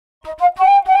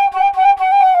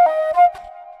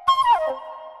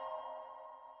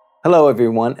Hello,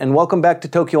 everyone, and welcome back to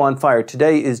Tokyo on Fire.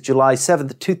 Today is July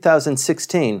 7th,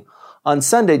 2016. On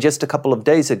Sunday, just a couple of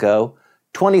days ago,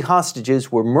 20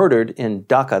 hostages were murdered in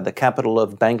Dhaka, the capital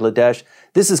of Bangladesh.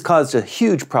 This has caused a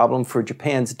huge problem for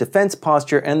Japan's defense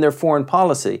posture and their foreign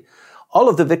policy. All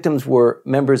of the victims were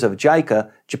members of JICA,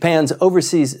 Japan's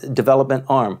overseas development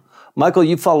arm. Michael,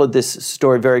 you followed this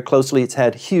story very closely. It's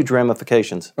had huge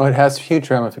ramifications. Oh, it has huge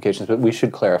ramifications, but we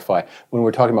should clarify. When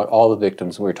we're talking about all the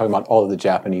victims, we're talking about all of the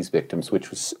Japanese victims, which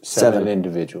was seven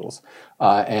individuals.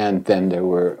 And then there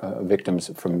were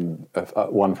victims from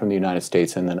one from the United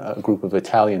States and then a group of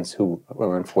Italians who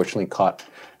were unfortunately caught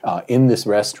in this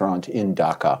restaurant in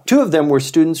Dhaka. Two of them were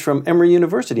students from Emory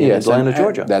University in Atlanta,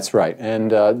 Georgia. That's right.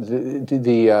 And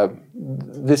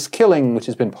this killing, which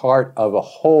has been part of a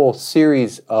whole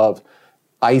series of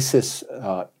ISIS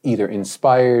either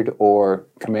inspired or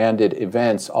commanded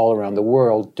events all around the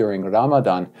world during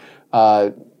Ramadan,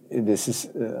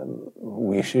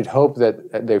 we should hope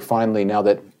that they finally, now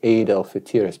that Eid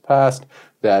al-Fitr has passed,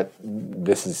 that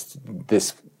this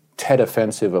Tet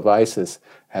offensive of ISIS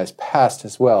has passed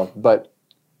as well. But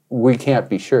we can't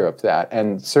be sure of that,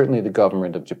 and certainly the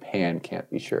government of Japan can't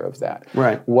be sure of that.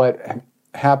 Right. What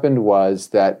happened was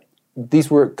that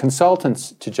these were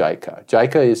consultants to JICA.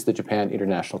 JICA is the Japan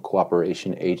International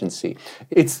Cooperation Agency.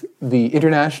 It's the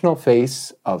international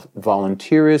face of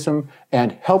volunteerism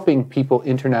and helping people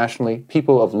internationally,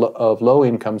 people of low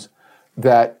incomes,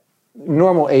 that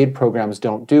normal aid programs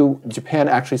don't do. Japan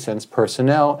actually sends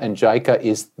personnel, and JICA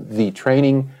is the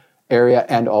training area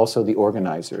and also the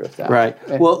organizer of that. Right.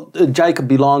 Well, JICA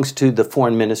belongs to the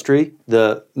Foreign Ministry.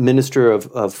 The Minister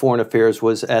of Foreign Affairs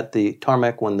was at the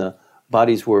tarmac when the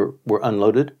bodies were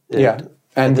unloaded.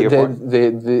 And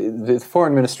the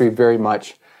Foreign Ministry very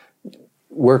much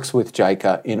works with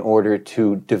JICA in order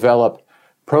to develop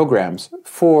programs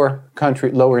for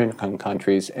lower income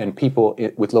countries and people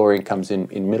with lower incomes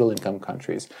in middle income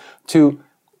countries to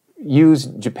use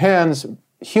Japan's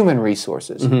human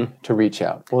resources to reach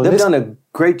out. Well, they've done a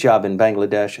great job in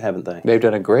Bangladesh, haven't they? They've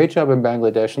done a great job in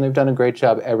Bangladesh, and they've done a great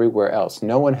job everywhere else.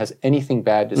 No one has anything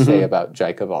bad to say about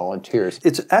JICA volunteers.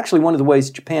 It's actually one of the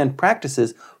ways Japan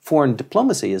practices foreign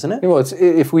diplomacy, isn't it? Well,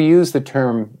 if we use the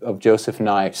term of Joseph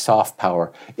Nye, soft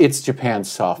power, it's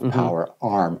Japan's soft power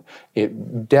arm.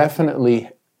 It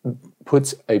definitely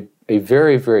puts a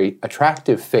very, very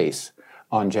attractive face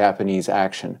on Japanese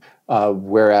action.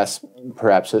 Whereas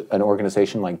perhaps an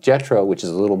organization like JETRO, which is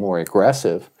a little more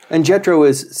aggressive. And JETRO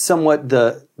is somewhat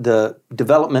the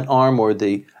development arm or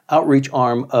the outreach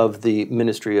arm of the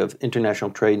Ministry of International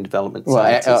Trade and Development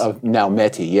Sciences. Now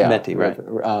METI, yeah. METI,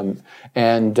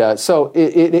 right. So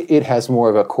it has more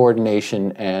of a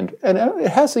coordination and it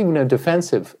has even a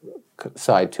defensive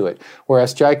side to it,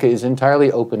 whereas JICA is entirely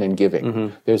open and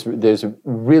giving. There's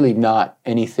really not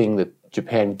anything that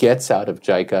Japan gets out of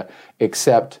JICA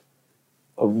except,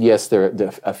 yes, there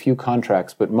are a few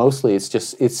contracts, but mostly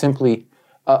it's simply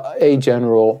a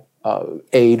general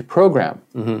aid program.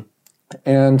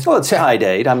 And well, it's tied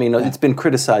aid. I mean, it's been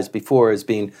criticized before as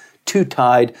being too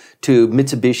tied to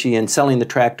Mitsubishi and selling the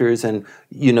tractors, and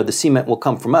the cement will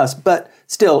come from us. But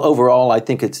still, overall, I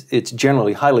think it's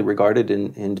generally highly regarded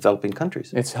in developing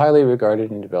countries. It's highly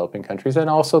regarded in developing countries, and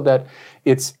also that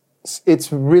it's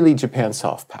really Japan's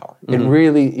soft power. It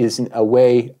really is a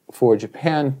way for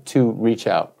Japan to reach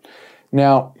out.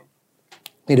 Now,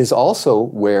 it is also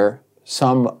where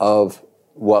some of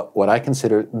what I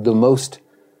consider the most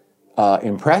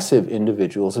impressive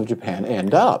individuals of Japan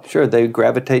end up. Sure, they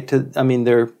gravitate to,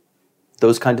 they're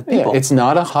those kind of people. Yeah, it's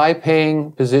not a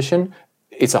high-paying position.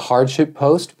 It's a hardship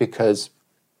post because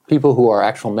people who are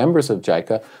actual members of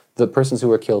JICA, the persons who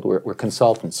were killed were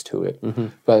consultants to it.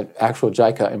 But actual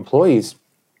JICA employees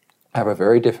have a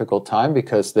very difficult time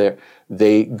because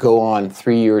they go on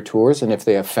 3-year tours, and if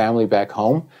they have family back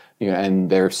home, and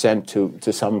they're sent to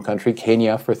some country,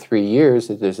 Kenya, for 3 years,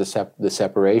 there's the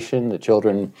separation. The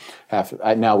children have,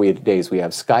 nowadays we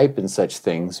have Skype and such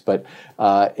things, but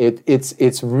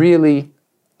it's really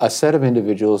a set of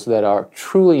individuals that are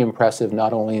truly impressive,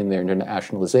 not only in their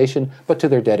internationalization, but in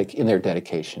their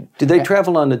dedication. Do they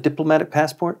travel on a diplomatic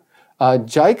passport?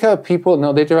 JICA people,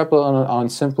 no, they travel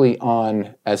simply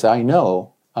on, as I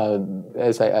know,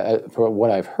 for what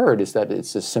I've heard, is that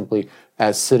it's just simply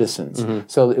as citizens.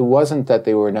 So it wasn't that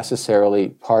they were necessarily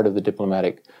part of the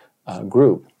diplomatic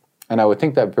group. And I would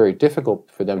think that very difficult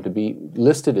for them to be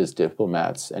listed as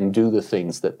diplomats and do the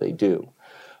things that they do.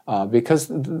 Because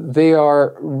they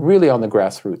are really on the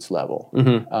grassroots level,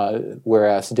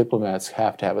 whereas diplomats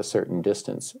have to have a certain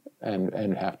distance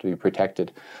and have to be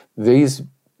protected. These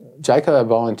JICA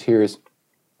volunteers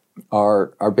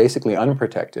are basically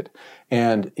unprotected.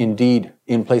 And indeed,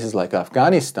 in places like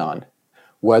Afghanistan,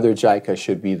 whether JICA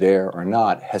should be there or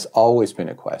not has always been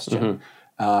a question.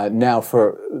 Now,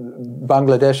 for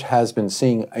Bangladesh has been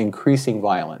seeing increasing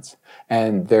violence,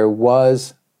 and there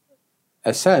was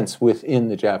a sense within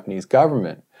the Japanese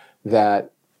government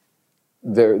that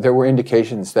there were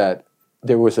indications that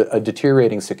there was a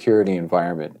deteriorating security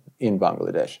environment in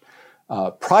Bangladesh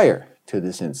prior to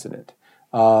this incident.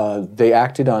 They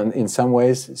acted on, in some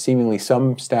ways, seemingly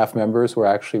some staff members were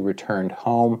actually returned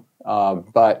home,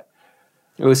 but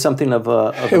it was something of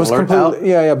a it was alert out?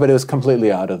 but it was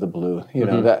completely out of the blue. You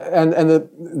know that,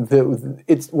 and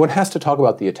it's one has to talk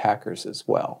about the attackers as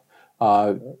well.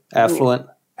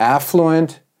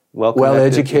 Affluent,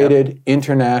 well-educated,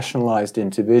 internationalized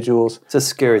individuals. It's a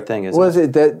scary thing,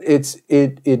 isn't it?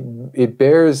 It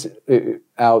bears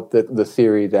out the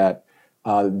theory that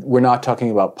we're not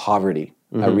talking about poverty,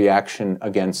 a reaction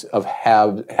of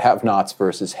have-nots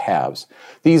versus haves.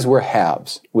 These were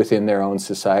haves within their own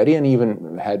society and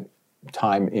even had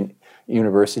time in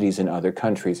universities in other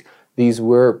countries. These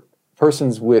were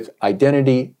persons with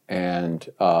identity and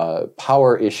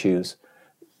power issues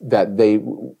that they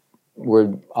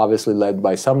were obviously led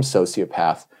by some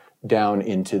sociopath down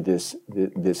into this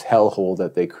hellhole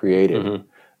that they created.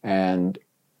 And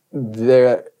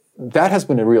that has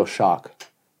been a real shock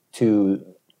to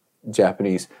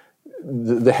Japanese.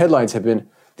 The headlines have been,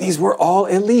 these were all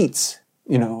elites.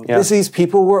 You know, these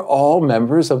people were all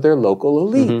members of their local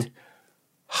elite.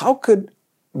 How could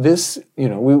this, you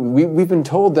know, we've been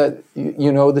told that,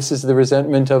 you know, this is the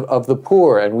resentment of the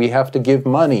poor and we have to give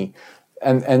money.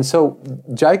 And so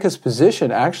JICA's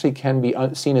position actually can be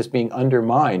seen as being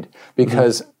undermined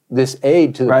because this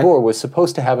aid to the poor was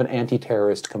supposed to have an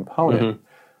anti-terrorist component.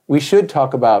 We should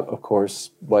talk about, of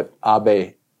course, what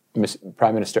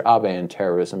Prime Minister Abe and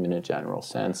terrorism in a general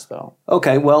sense, though.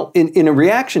 Okay, well, in a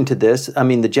reaction to this, I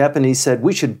mean, the Japanese said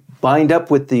we should bind up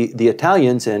with the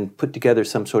Italians and put together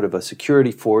some sort of a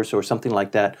security force or something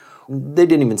like that. They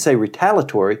didn't even say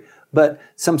retaliatory, but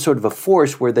some sort of a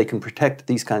force where they can protect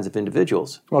these kinds of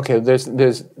individuals. Okay,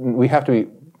 we have to be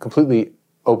completely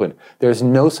open. There's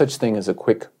no such thing as a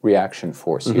quick reaction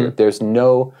force here. There's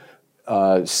no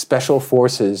special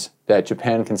forces that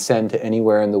Japan can send to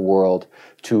anywhere in the world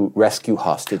to rescue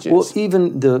hostages. Well,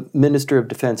 even the Minister of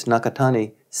Defense,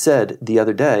 Nakatani, said the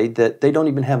other day that they don't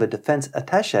even have a defense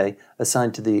attaché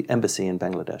assigned to the embassy in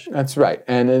Bangladesh. That's right.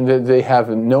 And they have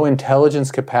no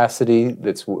intelligence capacity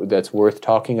that's worth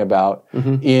talking about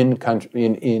in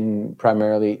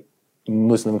primarily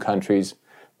Muslim countries.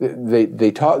 They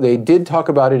did talk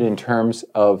about it in terms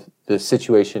of the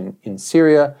situation in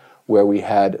Syria, where we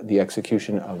had the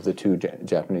execution of the two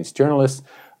Japanese journalists,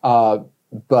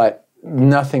 but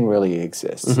nothing really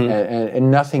exists,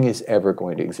 and nothing is ever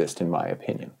going to exist, in my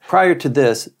opinion. Prior to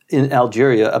this, in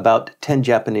Algeria, about 10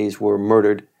 Japanese were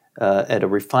murdered at a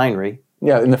refinery.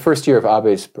 Yeah, in the first year of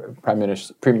Abe's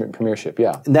premiership,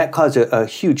 yeah. And that caused a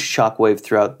huge shockwave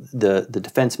throughout the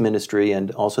defense ministry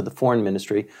and also the foreign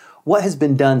ministry. What has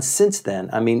been done since then?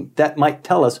 I mean, that might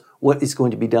tell us what is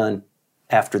going to be done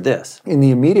after this. In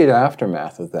the immediate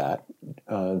aftermath of that,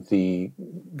 the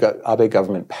Abe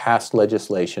government passed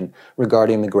legislation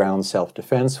regarding the ground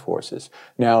self-defense forces.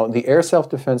 Now, the air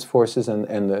self-defense forces and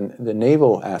the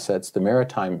naval assets, the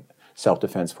maritime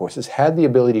self-defense forces, had the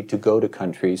ability to go to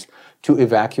countries to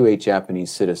evacuate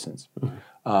Japanese citizens.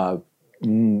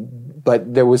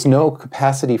 But there was no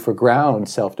capacity for ground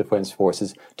self-defense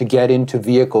forces to get into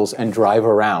vehicles and drive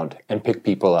around and pick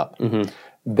people up.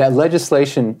 That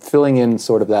legislation filling in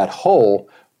sort of that hole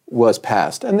was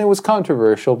passed. And it was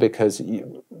controversial because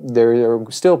there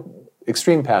are still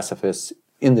extreme pacifists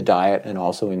in the Diet and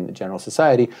also in the general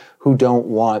society who don't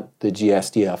want the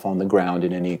GSDF on the ground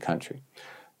in any country.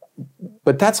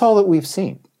 But that's all that we've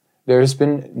seen. There's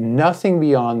been nothing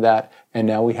beyond that, and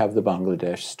now we have the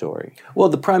Bangladesh story. Well,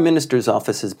 the Prime Minister's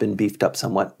office has been beefed up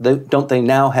somewhat. Don't they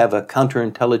now have a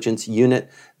counterintelligence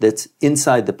unit that's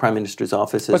inside the Prime Minister's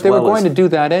office as well? But they were going to do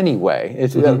that anyway.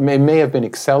 It may have been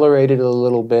accelerated a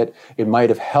little bit. It might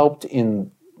have helped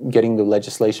in getting the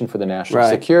legislation for the National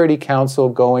Security Council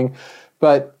going.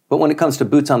 But when it comes to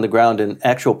boots on the ground and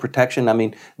actual protection, I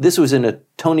mean, this was in a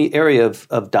Tony area of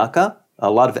Dhaka. A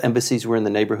lot of embassies were in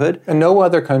the neighborhood. And no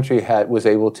other country was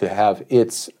able to have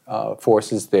its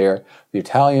forces there. The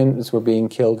Italians were being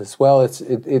killed as well. It's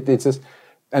just,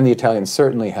 and the Italians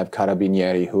certainly have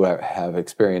carabinieri who have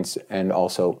experience and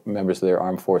also members of their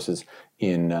armed forces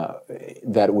in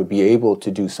that would be able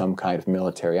to do some kind of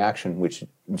military action, which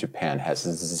Japan has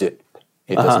zip.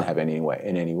 It doesn't have in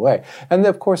any way. And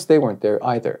of course, they weren't there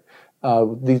either.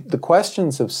 The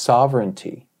questions of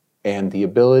sovereignty and the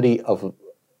ability of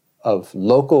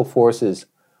local forces,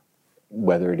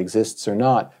 whether it exists or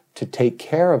not, to take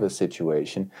care of a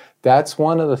situation, that's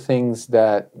one of the things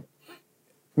that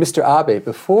Mr. Abe,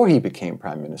 before he became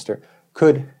prime minister,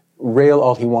 could rail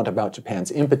all he wanted about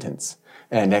Japan's impotence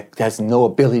and that has no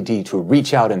ability to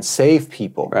reach out and save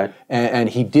people. Right. And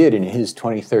he did in his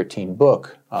 2013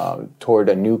 book, Toward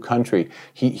a New Country.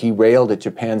 He railed at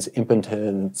Japan's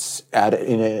impotence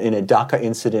in a Dhaka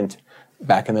incident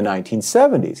back in the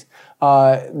 1970s,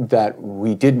 that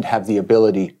we didn't have the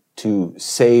ability to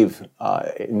save,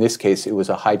 in this case, it was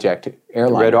a hijacked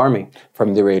airline. Red Army.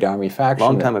 From the Red Army faction.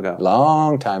 Long time ago.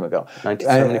 Long time ago.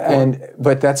 1974.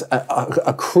 But that's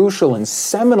a crucial and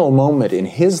seminal moment in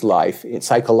his life,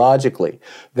 psychologically,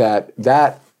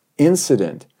 that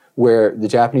incident where the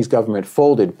Japanese government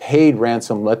folded, paid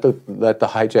ransom, let the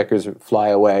hijackers fly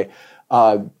away,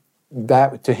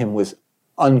 that to him was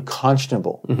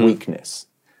unconscionable weakness.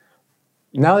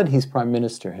 Now that he's prime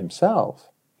minister himself,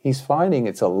 he's finding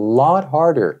it's a lot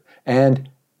harder, and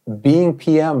being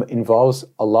PM involves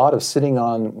a lot of sitting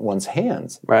on one's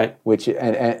hands, right? Which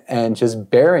and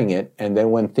just bearing it, and then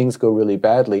when things go really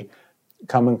badly,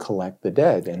 come and collect the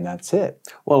dead, and that's it.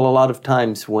 Well, a lot of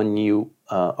times when you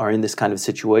are in this kind of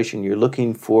situation, you're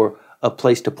looking for a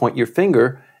place to point your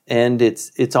finger, and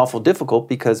it's awful difficult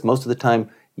because most of the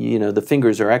time, the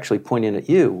fingers are actually pointing at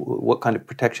you. What kind of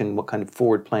protection, what kind of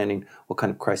forward planning, what kind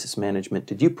of crisis management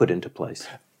did you put into place?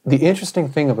 The interesting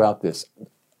thing about this,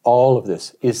 all of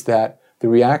this, is that the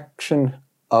reaction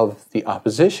of the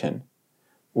opposition,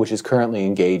 which is currently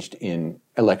engaged in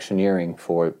electioneering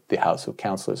for the House of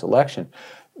Councilors election,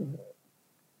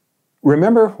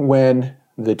 remember when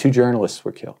the two journalists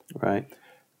were killed? Right.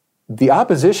 The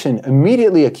opposition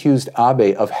immediately accused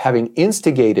Abe of having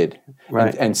instigated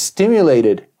and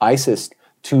stimulated ISIS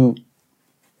to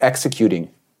executing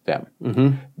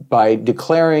them by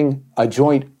declaring a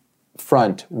joint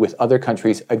front with other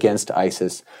countries against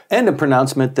ISIS. And a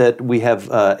pronouncement that we have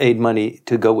aid money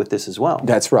to go with this as well.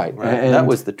 That's right. And that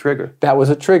was the trigger. That was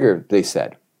a trigger, they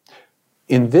said.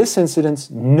 In this incident,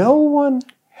 no one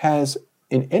has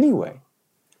in any way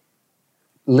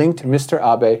linked Mr.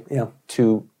 Abe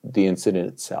to the incident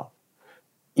itself,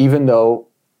 even though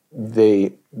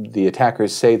the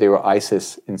attackers say they were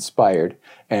ISIS-inspired,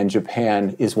 and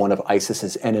Japan is one of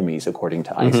ISIS's enemies, according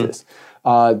to ISIS.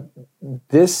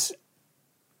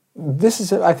 This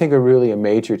is, I think, a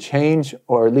major change,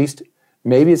 or at least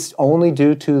maybe it's only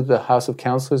due to the House of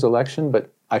Councilors election, but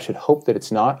I should hope that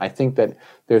it's not. I think that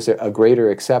there's a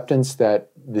greater acceptance that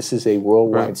this is a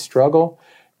worldwide struggle,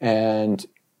 and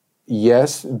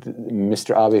yes,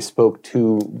 Mr. Abe spoke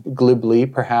too glibly,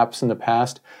 perhaps, in the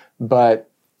past, but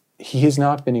he has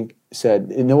not been said,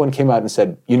 no one came out and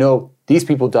said, these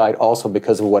people died also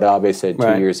because of what Abe said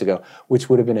 2 years ago, which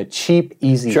would have been a cheap,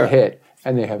 easy hit,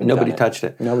 and they haven't Nobody done it. touched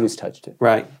it. Nobody's touched it.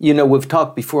 Right. We've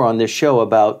talked before on this show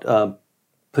about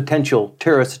potential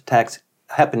terrorist attacks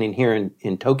happening here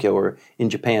in Tokyo or in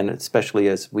Japan, especially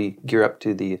as we gear up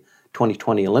to the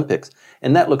 2020 Olympics,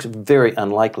 and that looks very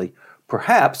unlikely.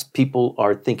 Perhaps people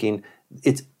are thinking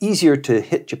it's easier to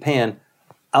hit Japan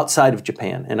outside of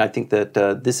Japan, and I think that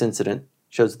this incident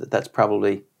shows that that's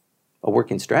probably a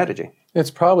working strategy.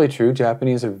 It's probably true.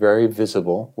 Japanese are very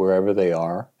visible wherever they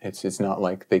are. It's not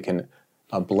like they can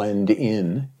blend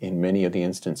in many of the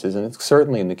instances, and it's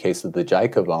certainly in the case of the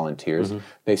JICA volunteers.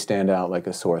 They stand out like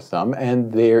a sore thumb,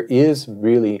 and there is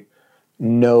really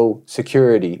no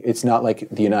security. It's not like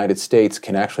the United States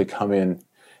can actually come in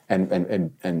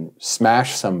and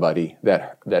smash somebody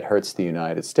that hurts the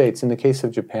United States. In the case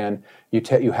of Japan,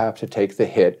 you have to take the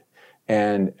hit,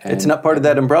 and it's not part of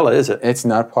that umbrella, is it? It's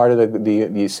not part of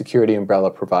the security umbrella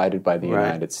provided by the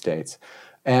United States,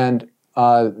 and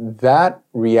that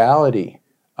reality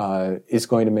is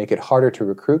going to make it harder to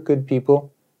recruit good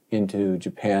people into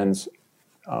Japan's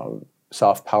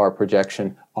soft power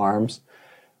projection arms.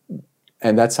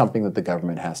 And that's something that the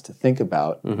government has to think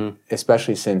about,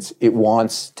 especially since it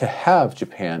wants to have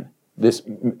Japan. This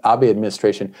Abe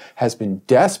administration has been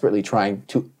desperately trying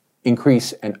to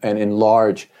increase and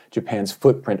enlarge Japan's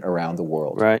footprint around the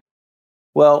world. Right.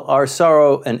 Well, our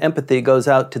sorrow and empathy goes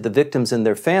out to the victims and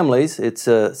their families. It's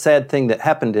a sad thing that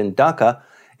happened in Dhaka.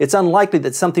 It's unlikely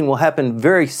that something will happen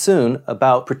very soon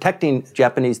about protecting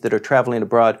Japanese that are traveling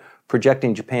abroad,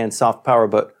 projecting Japan's soft power,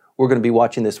 but we're going to be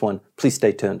watching this one. Please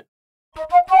stay tuned.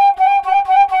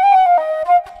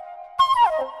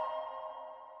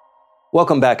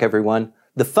 Welcome back, everyone.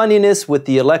 The funniness with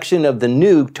the election of the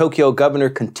new Tokyo governor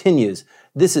continues.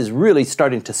 This is really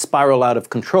starting to spiral out of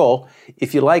control.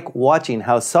 If you like watching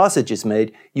how sausage is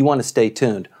made, you want to stay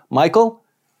tuned. Michael,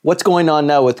 what's going on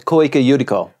now with Koike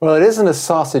Yuriko? Well, it isn't a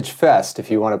sausage fest, if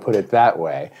you want to put it that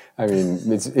way. I mean,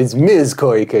 it's Ms.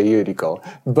 Koike Yuriko.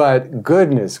 But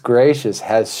goodness gracious,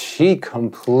 has she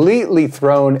completely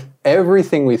thrown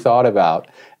everything we thought about,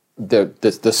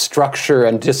 the structure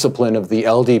and discipline of the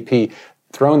LDP,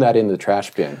 thrown that in the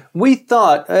trash bin. We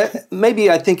thought,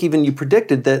 maybe I think even you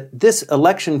predicted that this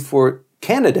election for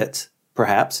candidates,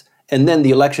 perhaps, and then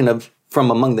the election from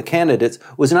among the candidates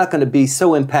was not going to be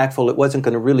so impactful, it wasn't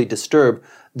going to really disturb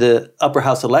the upper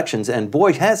house elections, and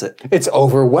boy, has it. It's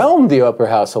overwhelmed the upper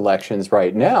house elections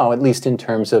right now, at least in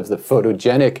terms of the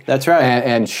photogenic That's right.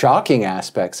 and shocking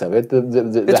aspects of it.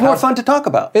 It's more fun to talk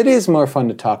about. It is more fun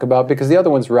to talk about because the other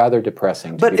one's rather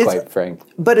depressing, to be quite frank.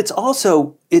 But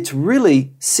it's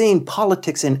really seeing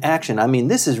politics in action. I mean,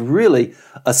 this is really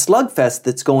a slugfest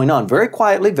that's going on, very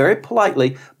quietly, very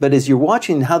politely, but as you're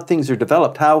watching how things are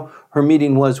developed, how her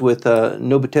meeting was with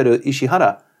Nobuteru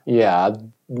Ishihara. Yeah,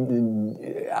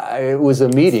 it was a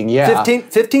meeting, yeah.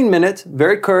 15 minutes,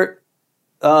 very curt.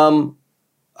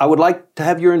 I would like to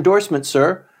have your endorsement,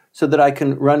 sir, so that I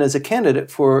can run as a candidate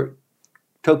for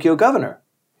Tokyo governor.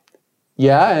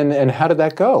 Yeah, and how did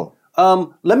that go?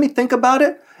 Let me think about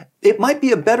it. It might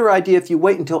be a better idea if you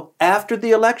wait until after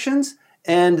the elections,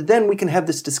 and then we can have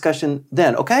this discussion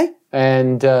then, okay?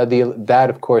 And that,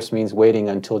 of course, means waiting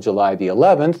until July the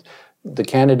 11th. The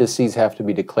candidacies have to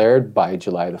be declared by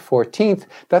July the 14th.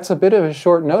 That's a bit of a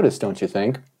short notice, don't you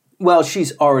think? Well,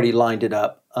 she's already lined it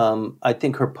up. I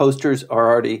think her posters are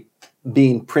already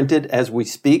being printed as we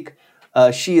speak.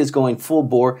 She is going full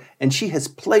bore, and she has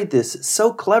played this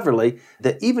so cleverly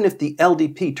that even if the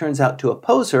LDP turns out to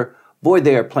oppose her, boy,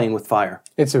 they are playing with fire.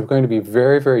 It's going to be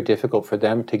very, very difficult for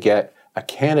them to get a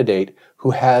candidate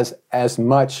who has as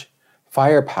much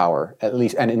firepower, at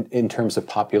least, and in terms of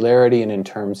popularity and in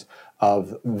terms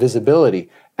of visibility,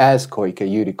 as Koike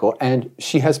Yuriko, and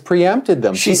she has preempted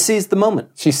them. She seized the moment.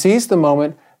 She seized the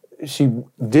moment. She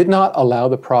did not allow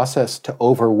the process to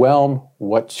overwhelm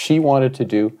what she wanted to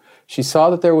do. She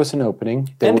saw that there was an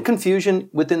opening. And confusion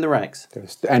within the ranks.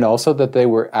 And also that they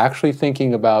were actually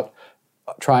thinking about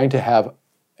trying to have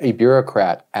a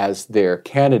bureaucrat as their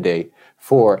candidate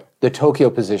for the Tokyo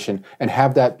position and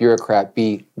have that bureaucrat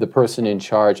be the person in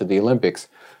charge of the Olympics.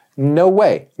 No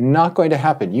way. Not going to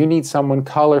happen. You need someone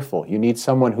colorful. You need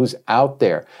someone who's out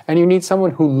there. And you need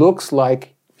someone who looks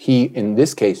like he, in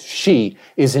this case, she,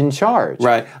 is in charge.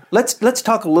 Right. Let's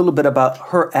talk a little bit about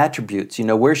her attributes,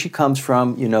 where she comes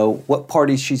from, what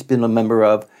parties she's been a member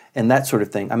of, and that sort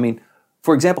of thing. I mean,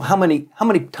 for example, how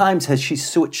many times has she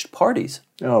switched parties?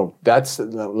 Oh,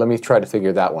 let me try to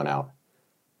figure that one out.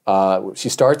 She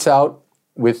starts out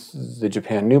with the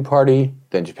Japan New Party,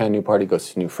 then Japan New Party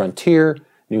goes to New Frontier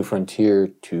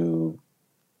to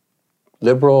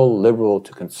liberal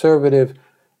to conservative,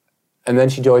 and then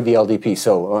she joined the LDP.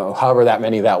 So however that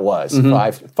many that was,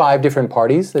 five different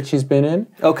parties that she's been in.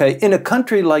 Okay, in a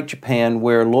country like Japan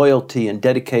where loyalty and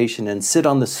dedication and sit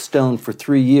on the stone for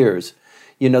 3 years,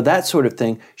 that sort of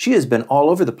thing, she has been all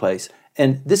over the place.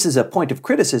 And this is a point of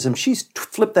criticism. She's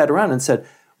flipped that around and said,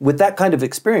 with that kind of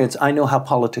experience, I know how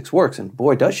politics works, and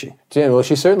boy, does she. Yeah, well,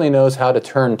 she certainly knows how to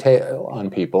turn tail on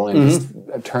people and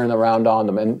just turn around on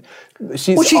them. And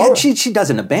she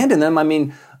doesn't abandon them. I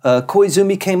mean,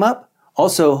 Koizumi came up,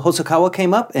 also Hosokawa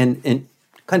came up and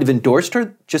kind of endorsed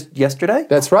her just yesterday.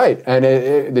 That's right, and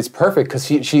it's perfect because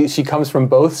she comes from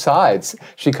both sides.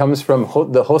 She comes from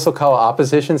the Hosokawa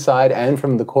opposition side and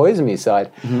from the Koizumi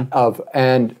side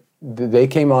and they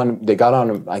got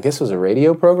on, I guess it was a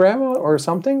radio program or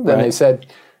something. Then they said,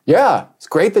 yeah, it's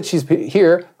great that she's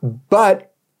here,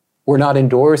 but we're not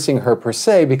endorsing her per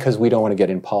se because we don't want to get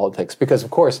in politics. Because,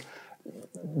 of course,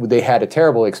 they had a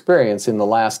terrible experience in the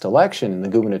last election, in the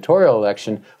gubernatorial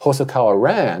election. Hosokawa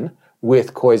ran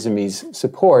with Koizumi's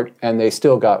support, and they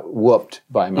still got whooped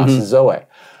by Masazoe.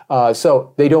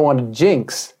 So they don't want to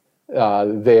jinx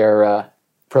their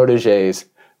protege's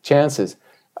chances.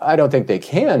 I don't think they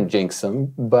can jinx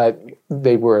them, but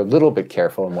they were a little bit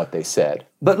careful in what they said.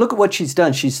 But look at what she's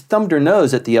done. She's thumbed her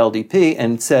nose at the LDP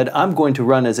and said, I'm going to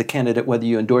run as a candidate whether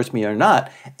you endorse me or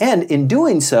not. And in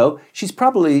doing so, she's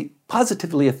probably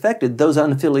positively affected those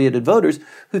unaffiliated voters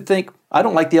who think, I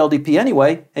don't like the LDP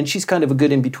anyway, and she's kind of a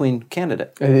good in-between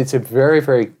candidate. And it's a very,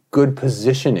 very good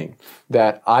positioning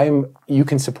that you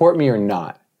can support me or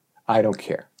not. I don't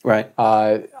care. Right.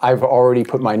 I've already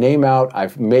put my name out.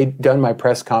 I've done my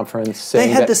press conference saying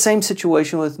they had the same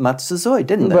situation with Masazoe,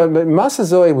 didn't they? But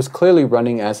Masazoe was clearly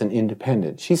running as an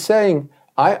independent. She's saying,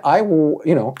 I'm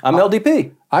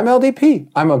LDP. I'm LDP.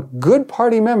 I'm a good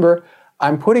party member.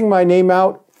 I'm putting my name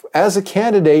out as a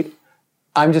candidate,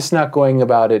 I'm just not going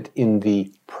about it in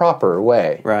the proper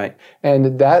way. Right.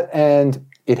 And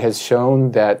it has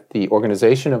shown that the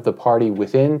organization of the party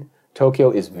within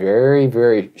Tokyo is very,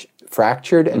 very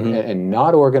fractured and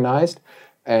not organized.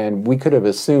 And we could have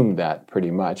assumed that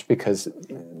pretty much because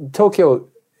Tokyo,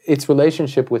 its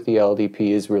relationship with the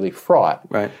LDP is really fraught.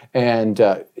 Right. And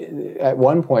at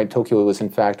one point, Tokyo was in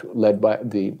fact led by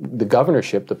the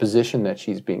governorship, the position that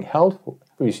she's being held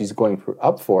for, she's going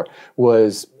up for,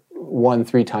 was won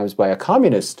 3 times by a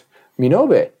communist,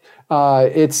 Minobe.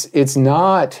 It's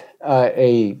not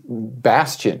a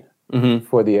bastion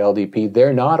for the LDP.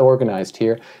 They're not organized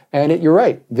here. And you're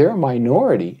right, they're a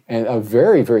minority, and a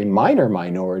very, very minor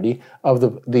minority of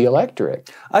the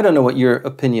electorate. I don't know what your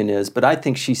opinion is, but I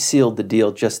think she sealed the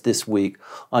deal just this week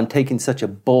on taking such a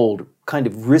bold, kind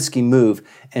of risky move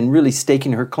and really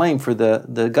staking her claim for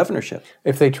the governorship.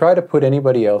 If they try to put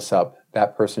anybody else up,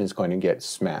 that person is going to get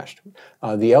smashed.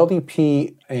 The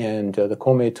LDP and the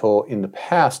Komeito in the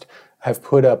past have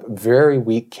put up very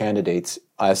weak candidates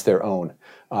as their own.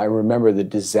 I remember the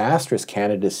disastrous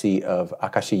candidacy of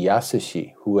Akashi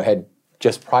Yasushi, who had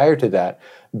just prior to that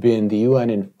been the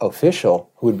UN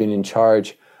official who had been in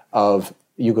charge of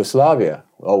Yugoslavia.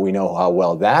 Oh, we know how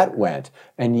well that went.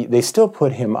 And they still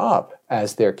put him up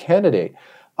as their candidate.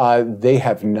 They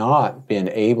have not been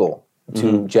able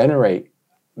to generate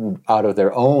out of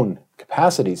their own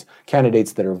capacities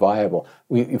candidates that are viable.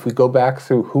 If we go back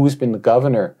through who's been the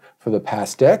governor for the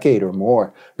past decade or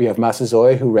more, we have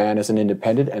Masazoi, who ran as an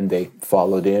independent, and they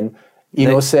followed in.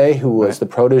 Inose, who was the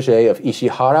protege of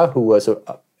Ishihara, who was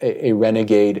a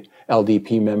renegade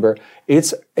LDP member.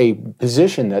 It's a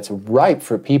position that's ripe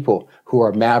for people who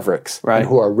are mavericks and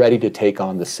who are ready to take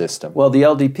on the system. Well, the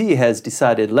LDP has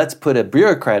decided, let's put a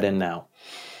bureaucrat in now.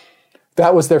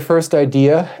 That was their first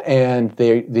idea, and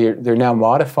they're now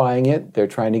modifying it. They're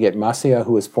trying to get Masuya,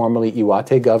 who was formerly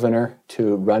Iwate governor,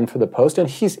 to run for the post. And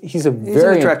he's an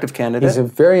attractive candidate. He's a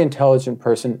very intelligent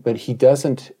person, but he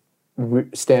doesn't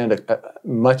stand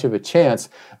much of a chance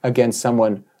against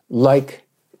someone like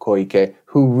Koike,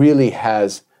 who really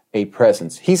has a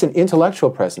presence. He's an intellectual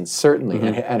presence, certainly,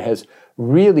 and has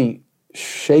really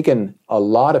shaken a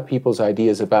lot of people's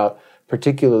ideas about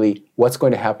particularly what's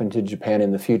going to happen to Japan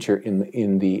in the future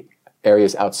in the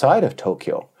areas outside of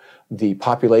Tokyo. The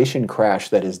population crash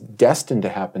that is destined to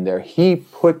happen there, he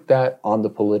put that on the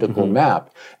political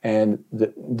map. And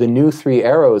the new 3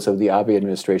 arrows of the Abe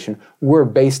administration were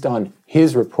based on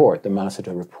his report, the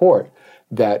Masuda report,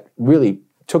 that really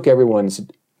took everyone's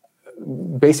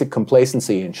basic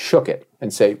complacency and shook it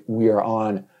and say, we are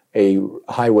on a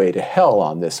highway to hell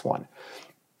on this one.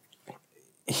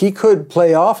 He could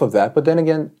play off of that, but then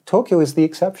again, Tokyo is the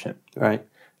exception. Right.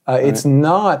 It's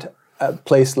not a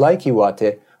place like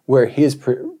Iwate where his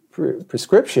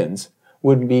prescriptions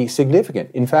would be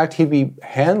significant. In fact, he'd be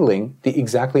handling the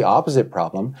exactly opposite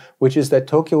problem, which is that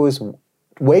Tokyo is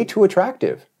way too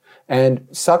attractive and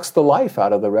sucks the life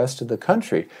out of the rest of the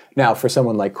country. Now, for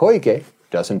someone like Koike,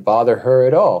 doesn't bother her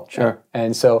at all. Sure.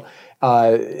 And so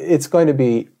it's going to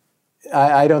be,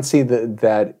 I don't see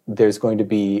that there's going to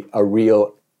be a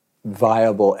real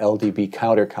viable LDP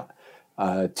counter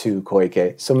to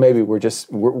Koike. So maybe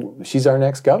she's our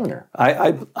next governor.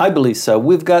 I believe so.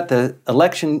 We've got the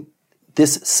election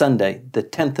this Sunday, the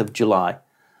 10th of July.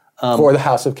 For the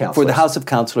House of Councilors. For the House of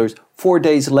Councilors. 4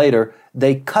 days later,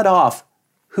 they cut off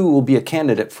who will be a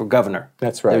candidate for governor.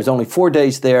 That's right. There's only 4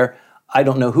 days there. I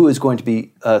don't know who is going to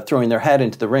be throwing their hat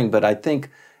into the ring, but I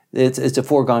think it's a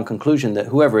foregone conclusion that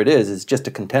whoever it is just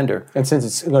a contender. And since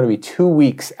it's going to be 2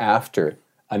 weeks after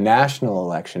a national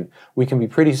election, we can be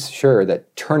pretty sure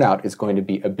that turnout is going to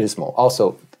be abysmal.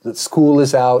 Also, the school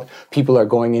is out. People are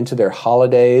going into their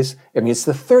holidays. I mean, it's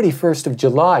the 31st of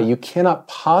July. You cannot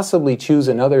possibly choose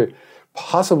another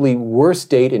possibly worse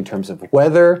date in terms of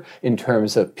weather, in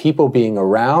terms of people being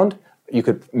around. You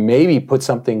could maybe put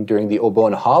something during the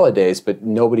Obon holidays, but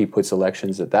nobody puts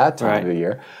elections at that time of the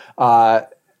year.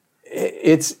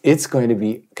 It's going to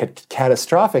be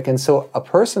catastrophic. And so a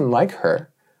person like her,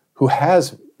 who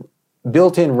has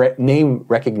built-in name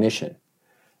recognition,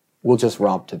 will just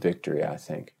romp to victory, I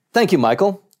think. Thank you,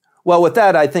 Michael. Well, with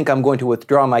that, I think I'm going to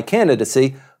withdraw my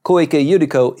candidacy. Koike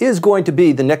Yuriko is going to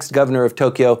be the next governor of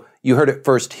Tokyo. You heard it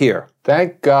first here.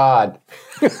 Thank God.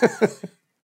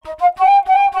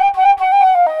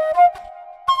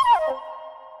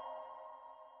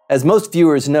 As most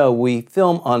viewers know, we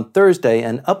film on Thursday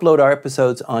and upload our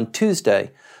episodes on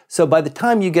Tuesday. So by the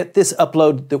time you get this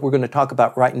upload that we're going to talk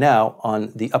about right now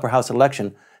on the Upper House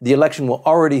election, the election will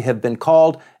already have been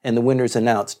called and the winners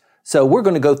announced. So we're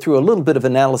going to go through a little bit of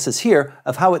analysis here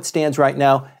of how it stands right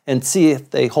now and see if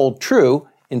they hold true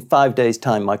in 5 days'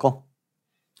 time, Michael?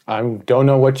 I don't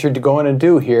know what you're going to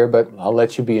do here, but I'll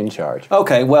let you be in charge.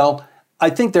 Okay, well, I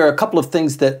think there are a couple of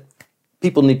things that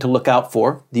people need to look out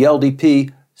for. The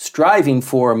LDP striving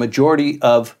for a majority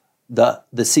of the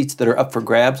seats that are up for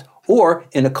grabs, or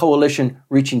in a coalition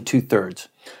reaching 2/3.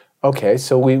 Okay,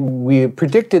 so we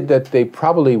predicted that they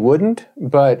probably wouldn't,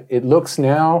 but it looks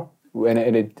now,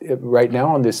 right now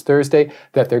on this Thursday,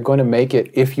 that they're going to make it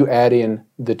if you add in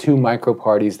the two micro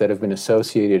parties that have been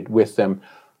associated with them,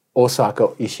 Osaka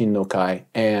Ishin no Kai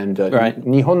and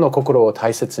Nihon no Kokoro o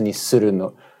Taisetsu ni Suru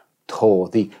no To,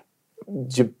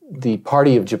 the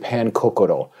Party of Japan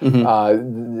Kokoro.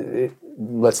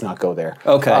 Let's not go there.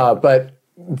 Okay. But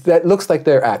that looks like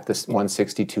they're at this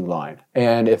 162 line.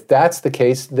 And if that's the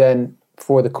case, then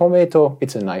for the Komeito,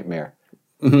 it's a nightmare.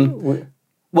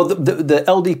 Well, the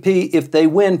LDP, if they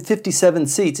win 57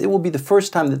 seats, it will be the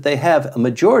first time that they have a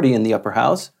majority in the upper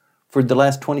house for the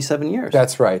last 27 years.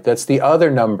 That's right. That's the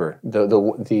other number, the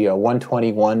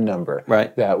 121 number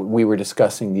that we were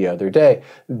discussing the other day.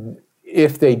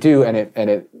 If they do,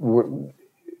 again,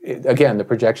 the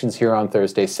projections here on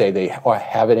Thursday say they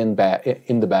have it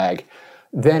in the bag,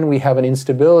 then we have an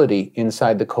instability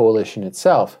inside the coalition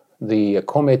itself. The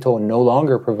Komeito no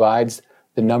longer provides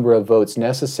the number of votes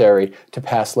necessary to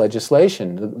pass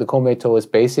legislation. The Komeito is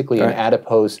basically an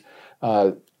adipose.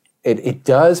 It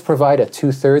does provide a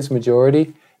 2/3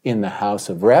 majority in the House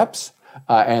of Reps,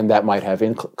 and that might have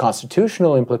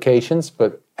constitutional implications,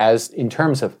 but as in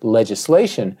terms of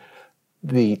legislation,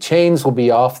 the chains will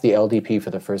be off the LDP for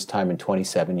the first time in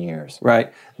 27 years.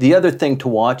 Right. The other thing to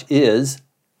watch is,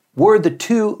 were the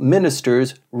two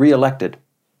ministers reelected?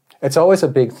 It's always a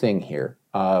big thing here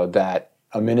that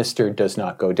a minister does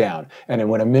not go down. And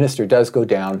when a minister does go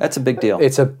down... That's a big deal.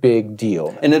 It's a big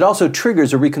deal. And it also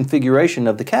triggers a reconfiguration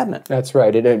of the cabinet. That's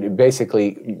right. It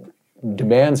basically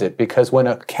demands it, because when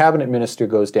a cabinet minister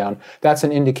goes down, that's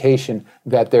an indication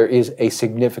that there is a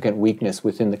significant weakness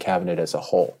within the cabinet as a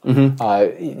whole.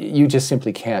 You just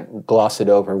simply can't gloss it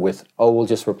over with, we'll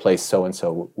just replace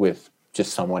so-and-so with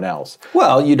just someone else.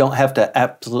 Well, you don't have to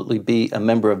absolutely be a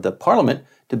member of the parliament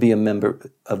to be a member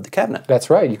of the cabinet. That's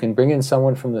right. You can bring in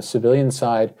someone from the civilian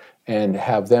side and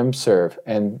have them serve.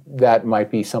 And that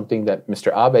might be something that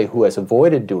Mr. Abe, who has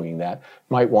avoided doing that,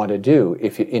 might want to do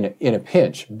if in a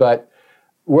pinch. But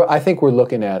I think we're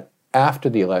looking at, after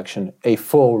the election, a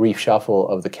full reshuffle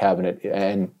of the cabinet,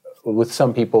 and with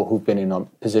some people who've been in a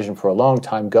position for a long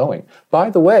time going. By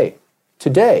the way,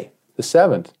 today, the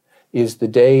 7th, is the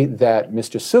day that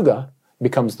Mr. Suga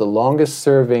becomes the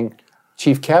longest-serving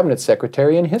Chief Cabinet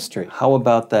Secretary in history. How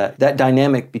about that? That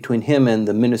dynamic between him and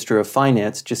the Minister of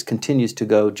Finance just continues to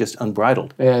go just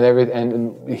unbridled.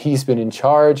 And he's been in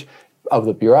charge of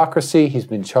the bureaucracy. He's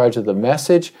been in charge of the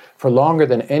message for longer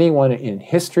than anyone in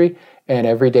history. And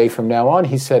every day from now on,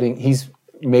 he's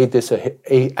made this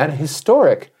an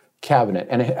historic cabinet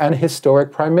and an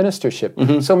historic prime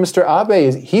ministership. So Mr.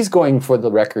 Abe he's going for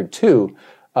the record too.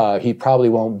 He probably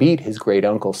won't beat his great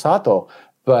uncle Sato,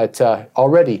 but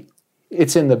already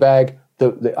it's in the bag.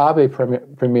 The Abe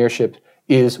premiership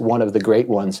is one of the great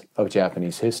ones of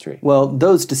Japanese history. Well,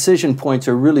 those decision points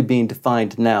are really being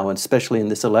defined now, and especially in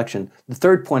this election. The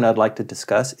third point I'd like to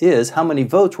discuss is how many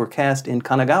votes were cast in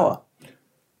Kanagawa.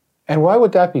 And why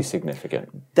would that be significant?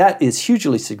 That is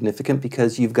hugely significant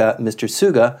because you've got Mr.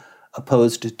 Suga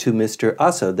opposed to Mr.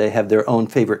 Aso. They have their own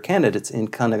favorite candidates in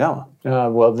Kanagawa.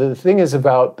 Well, the thing is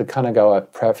about the Kanagawa...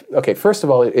 Okay, first of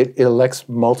all, it elects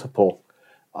multiple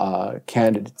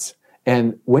candidates.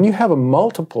 And when you have a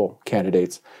multiple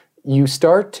candidates, you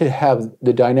start to have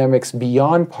the dynamics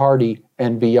beyond party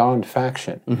and beyond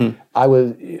faction. I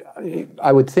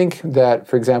would think that,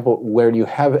 for example, where you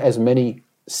have as many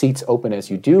seats open as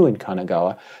you do in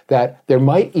Kanagawa, that there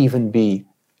might even be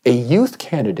a youth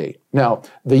candidate. Now,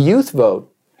 the youth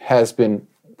vote has been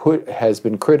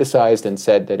criticized and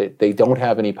said that they don't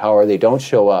have any power, they don't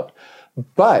show up.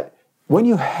 But when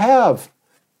you have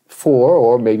 4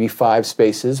 or maybe 5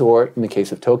 spaces, or in the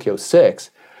case of Tokyo, 6,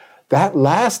 that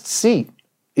last seat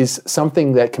is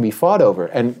something that can be fought over.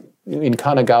 And in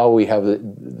Kanagawa, we have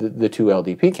the 2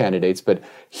 LDP candidates, but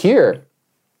here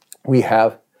we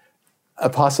have a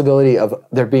possibility of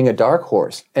there being a dark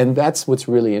horse. And that's what's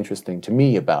really interesting to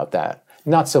me about that.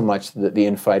 Not so much the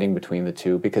infighting between the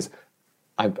two, because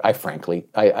I frankly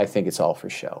think it's all for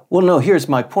show. Well, no, here's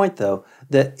my point, though,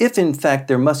 that if in fact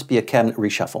there must be a cabinet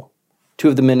reshuffle, 2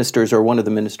 of the ministers or one of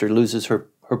the ministers loses her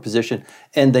position,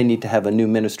 and they need to have a new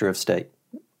minister of state,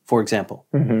 for example.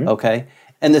 Okay?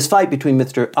 And this fight between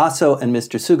Mr. Aso and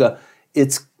Mr. Suga,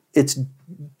 it's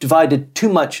divided too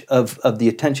much of the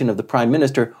attention of the prime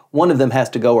minister. One of them has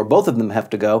to go, or both of them have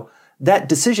to go. that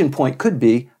decision point could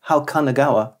be how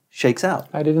Kanagawa shakes out.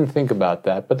 I didn't think about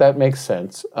that, but that makes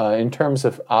sense. In terms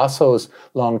of Aso's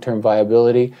long-term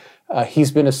viability,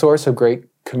 he's been a source of great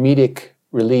comedic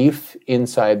relief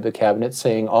inside the cabinet,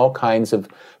 saying all kinds of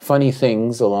funny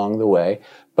things along the way.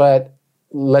 But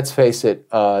let's face it,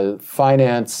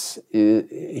 finance,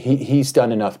 he's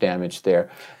done enough damage there,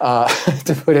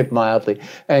 to put it mildly.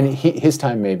 And his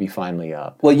time may be finally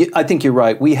up. Well, I think you're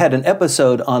right. We had an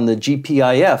episode on the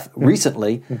GPIF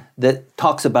recently that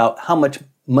talks about how much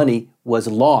money was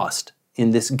lost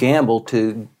in this gamble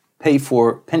to pay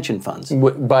for pension funds.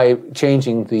 By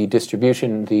changing the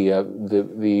distribution,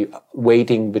 the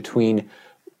weighting between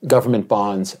government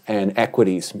bonds and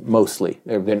equities, mostly.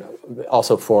 There have been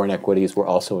also foreign equities were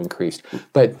also increased.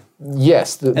 But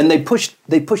yes. And they pushed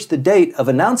the date of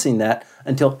announcing that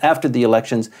until after the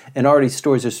elections, and already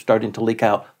stories are starting to leak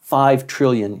out 5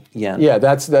 trillion yen. Yeah,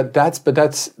 that's 5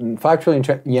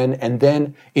 trillion yen, and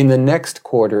then in the next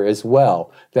quarter as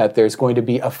well, that there's going to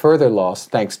be a further loss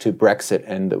thanks to Brexit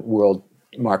and the world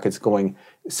markets going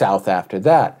south after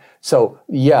that. So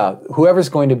yeah, whoever's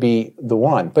going to be the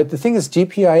one. But the thing is,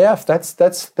 GPIF,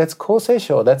 that's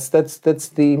Koseisho, that's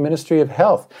the Ministry of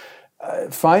Health.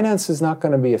 Finance is not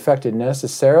going to be affected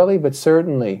necessarily, but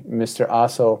certainly Mr.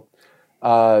 Aso,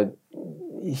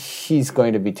 he's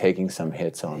going to be taking some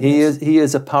hits on this. He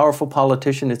is a powerful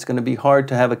politician. It's going to be hard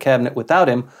to have a cabinet without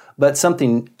him, but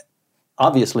something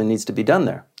obviously needs to be done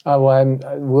there.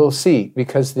 We'll see,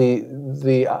 because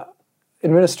the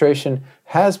administration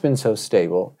has been so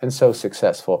stable and so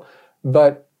successful.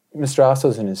 But Mr.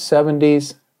 Aso's in his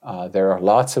 70s. There are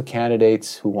lots of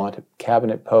candidates who want a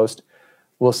cabinet post.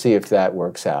 We'll see if that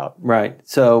works out. Right.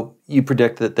 So you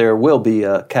predict that there will be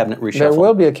a cabinet reshuffle. There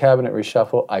will be a cabinet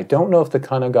reshuffle. I don't know if the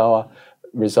Kanagawa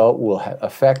result will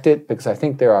affect it, because I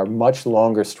think there are much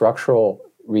longer structural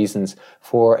reasons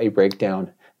for a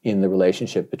breakdown in the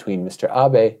relationship between Mr.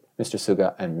 Abe, Mr.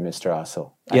 Suga, and Mr.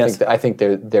 Aso. Yes. I think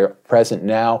they're present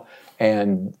now,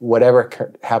 and whatever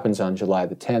happens on July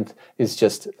the 10th is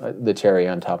just the cherry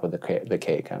on top of the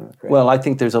cake, I'm afraid. Well, I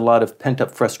think there's a lot of pent-up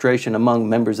frustration among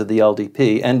members of the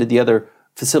LDP and the other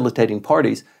facilitating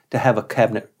parties to have a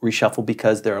cabinet reshuffle,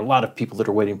 because there are a lot of people that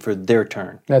are waiting for their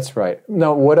turn. That's right.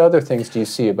 Now, what other things do you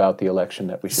see about the election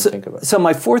that we should think about? So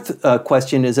my fourth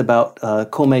question is about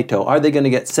Komeito. Are they going to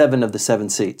get 7 of the 7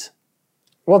 seats?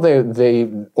 Well, they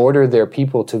order their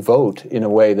people to vote in a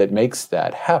way that makes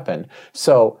that happen.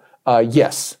 So,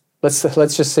 yes.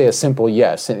 Let's just say a simple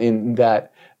yes, in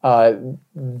that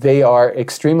they are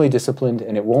extremely disciplined,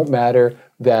 and it won't matter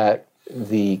that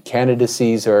the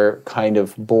candidacies are kind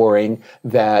of boring,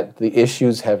 that the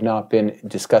issues have not been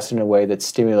discussed in a way that's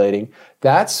stimulating.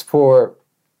 That's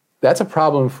a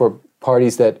problem for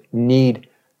parties that need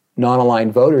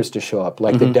non-aligned voters to show up,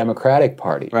 like the Democratic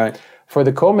Party. Right. For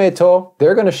the Komeito,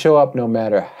 they're going to show up no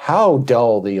matter how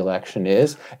dull the election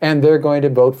is, and they're going to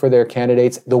vote for their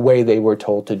candidates the way they were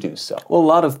told to do so. Well, a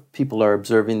lot of people are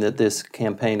observing that this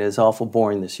campaign is awful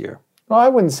boring this year. Well, I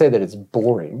wouldn't say that it's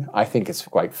boring. I think it's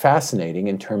quite fascinating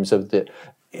in terms of the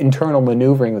internal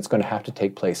maneuvering that's going to have to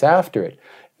take place after it.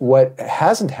 What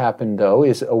hasn't happened, though,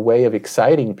 is a way of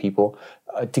exciting people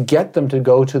to get them to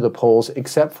go to the polls,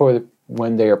 except for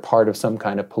when they are part of some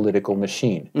kind of political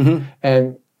machine.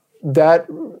 And that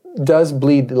does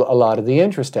bleed a lot of the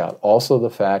interest out. Also, the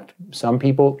fact some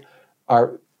people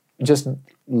are just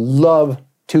love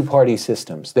two-party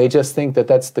systems. They just think that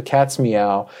that's the cat's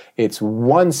meow. It's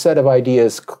one set of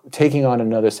ideas taking on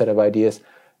another set of ideas.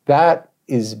 That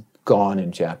is gone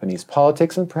in Japanese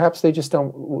politics, and perhaps they just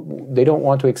don't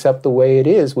want to accept the way it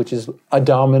is, which is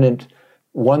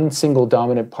one single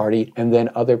dominant party, and then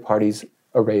other parties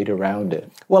arrayed around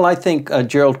it. Well, I think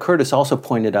Gerald Curtis also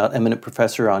pointed out, eminent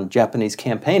professor on Japanese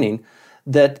campaigning,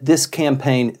 that this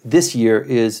campaign this year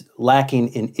is lacking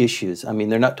in issues. I mean,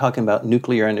 they're not talking about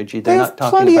nuclear energy. They're not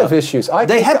talking plenty about of issues.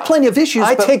 They have plenty of issues.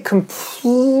 I take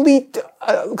completely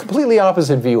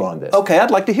opposite view on this. Okay,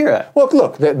 I'd like to hear it. Well,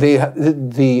 look,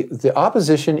 the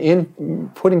opposition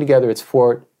in putting together its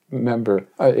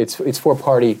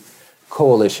four-party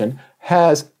coalition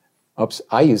has. Oops,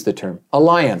 I used the term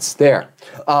alliance. There,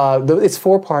 its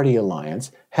four-party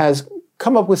alliance has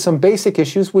come up with some basic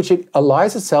issues, which it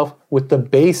allies itself with the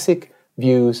basic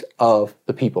views of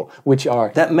the people, which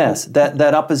are that mess,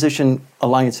 that opposition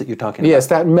alliance that you're talking about. Yes,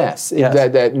 that mess. Yes.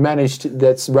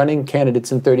 That's running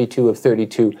candidates in 32 of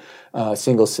 32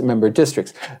 single-member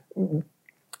districts.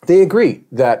 They agree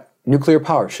that nuclear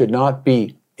power should not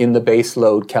be in the base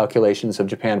load calculations of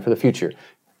Japan for the future.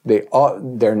 They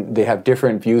have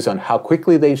different views on how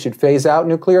quickly they should phase out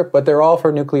nuclear, but they're all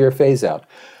for nuclear phase out.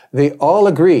 They all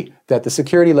agree that the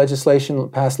security legislation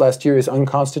passed last year is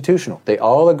unconstitutional. They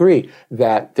all agree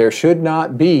that there should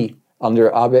not be,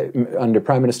 under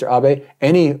Prime Minister Abe,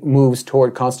 any moves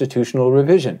toward constitutional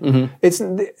revision.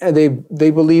 They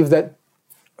believe that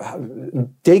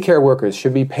daycare workers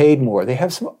should be paid more. They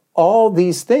have all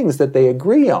these things that they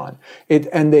agree on.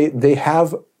 And they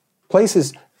have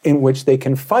places in which they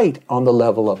can fight on the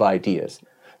level of ideas.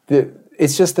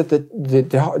 It's just that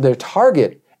their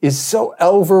target is so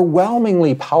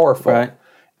overwhelmingly powerful. Right.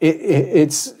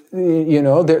 It's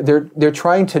they're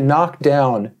trying to knock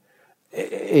down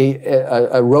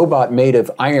a robot made of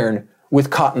iron with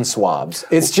cotton swabs.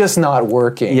 It's just not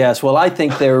working. Yes, well, I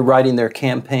think they're writing their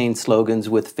campaign slogans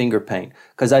with finger paint,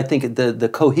 because I think the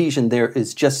cohesion there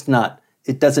is just not,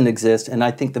 it doesn't exist, and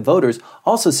I think the voters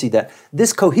also see that.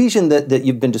 This cohesion that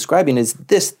you've been describing is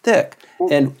this thick,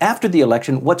 and after the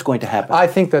election, what's going to happen? I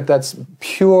think that's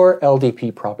pure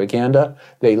LDP propaganda.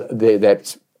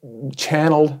 That's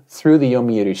channeled through the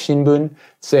Yomiuri Shimbun,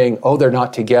 saying, "Oh, they're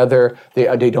not together.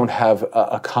 They don't have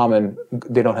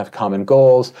common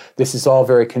goals. This is all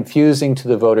very confusing to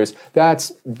the voters."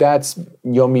 That's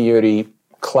Yomiuri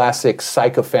classic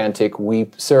sycophantic.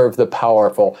 We serve the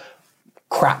powerful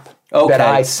crap that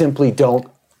I simply don't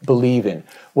believe in.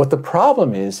 What the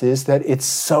problem is that it's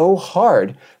so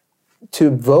hard to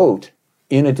vote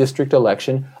in a district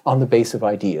election on the base of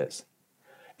ideas.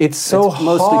 It's so hard.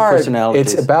 Mostly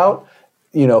personalities. It's about,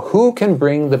 who can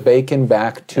bring the bacon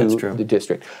back to the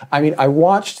district. I mean, I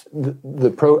watched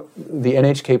the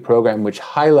NHK program which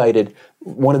highlighted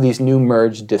one of these new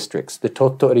merged districts, the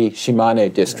Tottori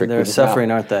Shimane district. They're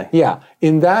suffering, aren't they? Yeah.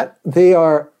 In that, they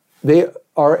are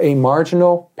a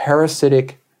marginal,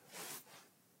 parasitic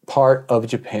part of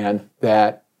Japan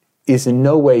that is in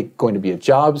no way going to be a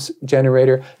jobs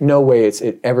generator, no way it's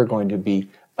ever going to be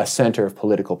a center of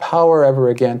political power ever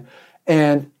again.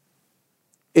 And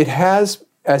it has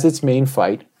as its main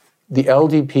fight the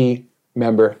LDP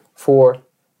member for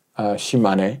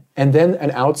Shimane, and then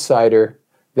an outsider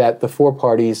that the four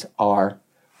parties are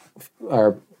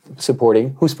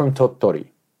supporting, who's from Tottori.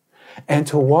 And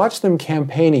to watch them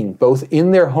campaigning both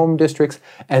in their home districts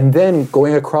and then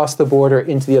going across the border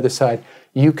into the other side,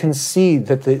 you can see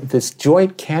that this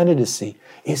joint candidacy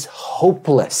is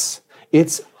hopeless.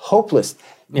 It's hopeless.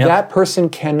 Yep. That person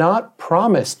cannot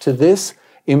promise to this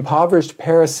impoverished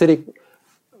parasitic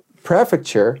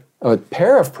prefecture, a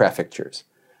pair of prefectures,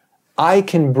 I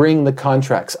can bring the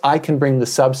contracts, I can bring the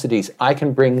subsidies, I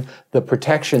can bring the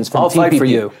protections from TPP. I'll fight for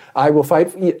you. I will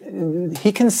fight for you.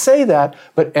 He can say that,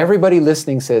 but everybody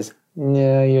listening says,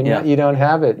 no, you don't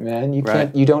have it, man. You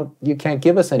can't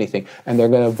give us anything. And they're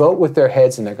going to vote with their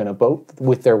heads, and they're going to vote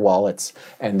with their wallets,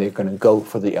 and they're going to go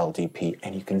for the LDP.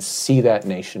 And you can see that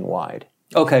nationwide.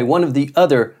 Okay, one of the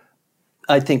other,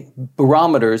 I think,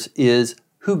 barometers is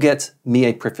who gets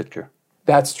Mie Prefecture.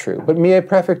 That's true. But Mie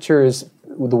Prefecture is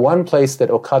the one place that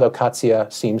Okada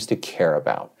Katsuya seems to care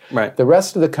about. Right. The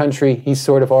rest of the country, he's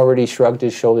sort of already shrugged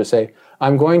his shoulders, say,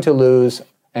 I'm going to lose,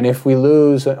 and if we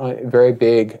lose very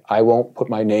big, I won't put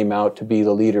my name out to be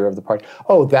the leader of the party.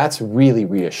 Oh, that's really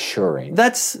reassuring.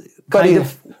 That's kind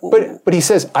of... But he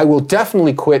says, I will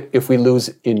definitely quit if we lose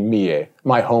in Mie,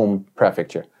 my home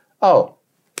prefecture. Oh,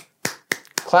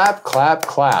 clap, clap,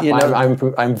 clap.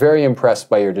 I'm very impressed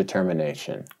by your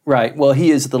determination. Right. Well,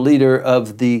 he is the leader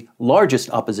of the largest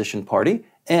opposition party,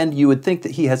 and you would think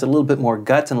that he has a little bit more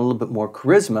guts and a little bit more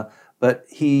charisma, but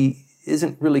he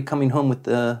isn't really coming home with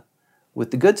the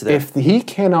goods there. If he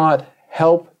cannot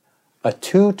help a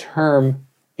two-term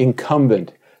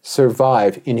incumbent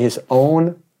survive in his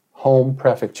own home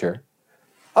prefecture,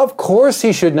 of course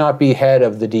he should not be head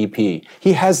of the DP.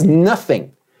 He has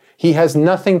nothing. He has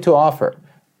nothing to offer.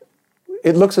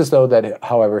 It looks as though that,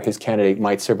 however, his candidate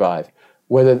might survive.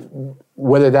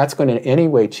 Whether that's going to in any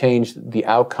way change the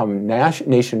outcome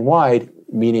nationwide,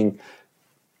 meaning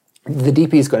the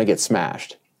DP is going to get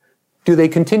smashed. Do they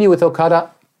continue with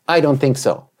Okada? I don't think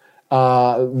so.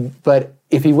 But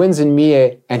if he wins in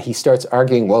Mie and he starts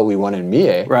arguing, well, we won in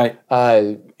Mie, right.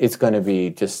 It's going to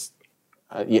be just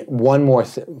one more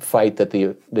fight that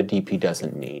the DP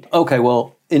doesn't need. Okay,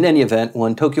 well, in any event,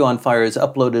 when Tokyo on Fire is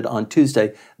uploaded on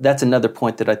Tuesday, that's another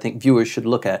point that I think viewers should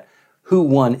look at. Who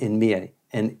won in Mie?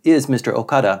 And is Mr.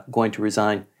 Okada going to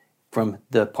resign from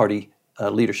the party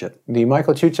leadership? The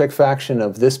Michael Chuchek faction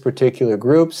of this particular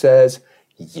group says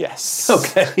yes.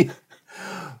 Okay.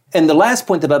 And the last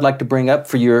point that I'd like to bring up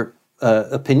for your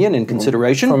opinion and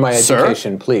consideration, for my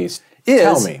education, please, is,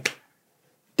 tell me.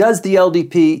 Does the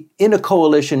LDP in a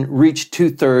coalition reach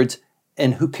 2/3,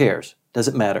 and who cares? Does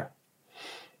it matter?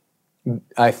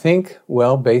 I think,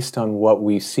 well, based on what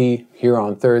we see here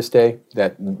on Thursday,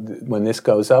 that when this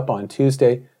goes up on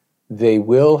Tuesday, they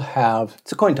will have...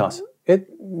 It's a coin toss.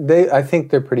 I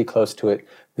think they're pretty close to it.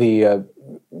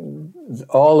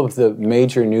 All of the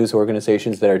major news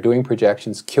organizations that are doing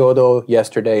projections, Kyodo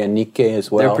yesterday and Nikkei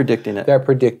as well. They're predicting it. They're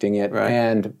predicting it, right.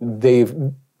 And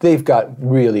they've got a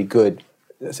really good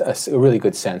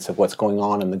sense of what's going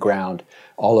on the ground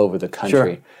all over the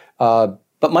country. Sure.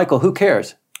 But Michael, who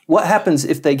cares? What happens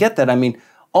if they get that? I mean,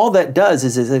 all that does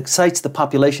is it excites the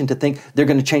population to think they're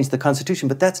going to change the Constitution,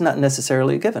 but that's not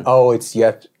necessarily a given. Oh,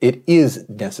 it is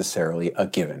necessarily a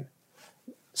given.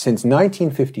 Since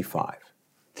 1955,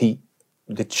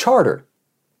 the charter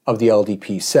of the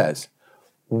LDP says,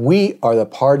 we are the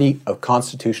party of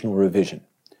constitutional revision.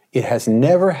 It has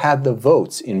never had the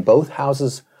votes in both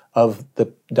houses of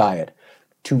the Diet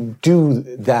to do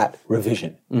that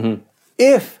revision. Mm-hmm.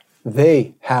 If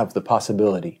they have the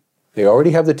possibility, they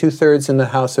already have the 2/3 in the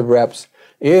House of Reps,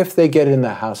 if they get it in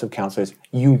the House of Councilors,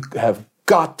 you have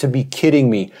got to be kidding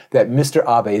me that Mr.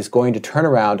 Abe is going to turn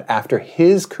around after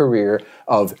his career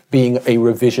of being a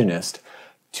revisionist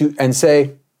and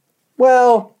say,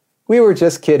 well, we were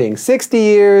just kidding. 60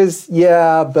 years,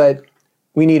 yeah, but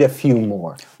we need a few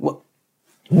more. Well,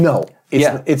 no,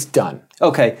 it's done.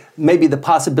 Okay, maybe the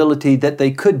possibility that they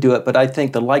could do it, but I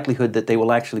think the likelihood that they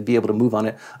will actually be able to move on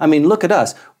it. I mean, look at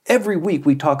us. Every week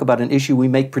we talk about an issue, we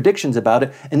make predictions about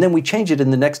it, and then we change it in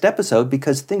the next episode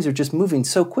because things are just moving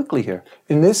so quickly here.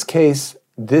 In this case,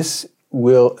 this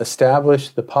will establish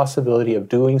the possibility of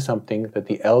doing something that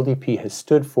the LDP has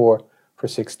stood for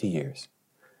 60 years.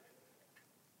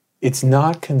 It's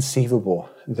not conceivable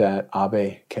that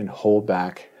Abe can hold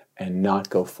back and not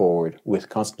go forward with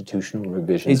constitutional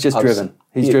revision. He's just driven.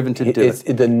 He's driven to do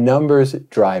it. The numbers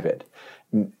drive it.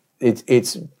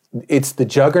 It's the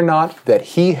juggernaut that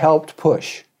he helped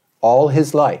push all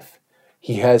his life.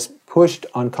 He has pushed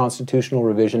on constitutional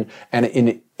revision, and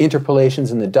in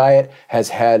interpellations in the Diet has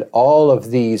had all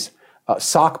of these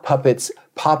sock puppets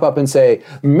pop up and say,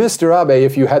 Mr. Abe,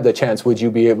 if you had the chance, would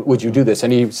you do this?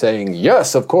 And he's saying,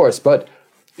 yes, of course, but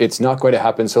it's not going to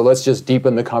happen, so let's just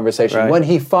deepen the conversation. Right. When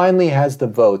he finally has the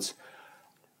votes,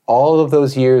 all of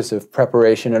those years of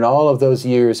preparation and all of those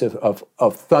years of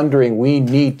thundering, we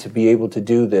need to be able to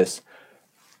do this,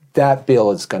 that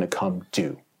bill is going to come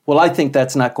due. Well, I think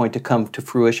that's not going to come to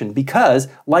fruition because,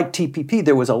 like TPP,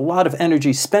 there was a lot of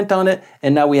energy spent on it,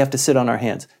 and now we have to sit on our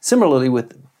hands. Similarly,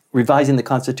 with revising the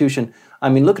Constitution, I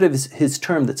mean, look at his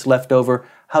term that's left over,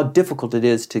 how difficult it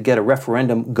is to get a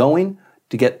referendum going,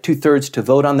 to get 2/3 to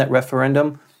vote on that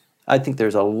referendum. I think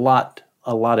there's a lot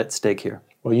at stake here.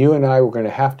 Well, you and I were going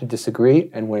to have to disagree,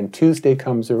 and when Tuesday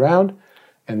comes around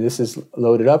and this is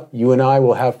loaded up, you and I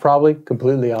will have probably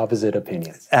completely opposite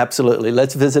opinions. Absolutely.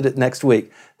 Let's visit it next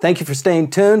week. Thank you for staying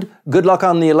tuned. Good luck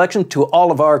on the election to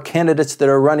all of our candidates that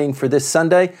are running for this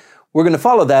Sunday. We're going to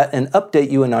follow that and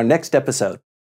update you in our next episode.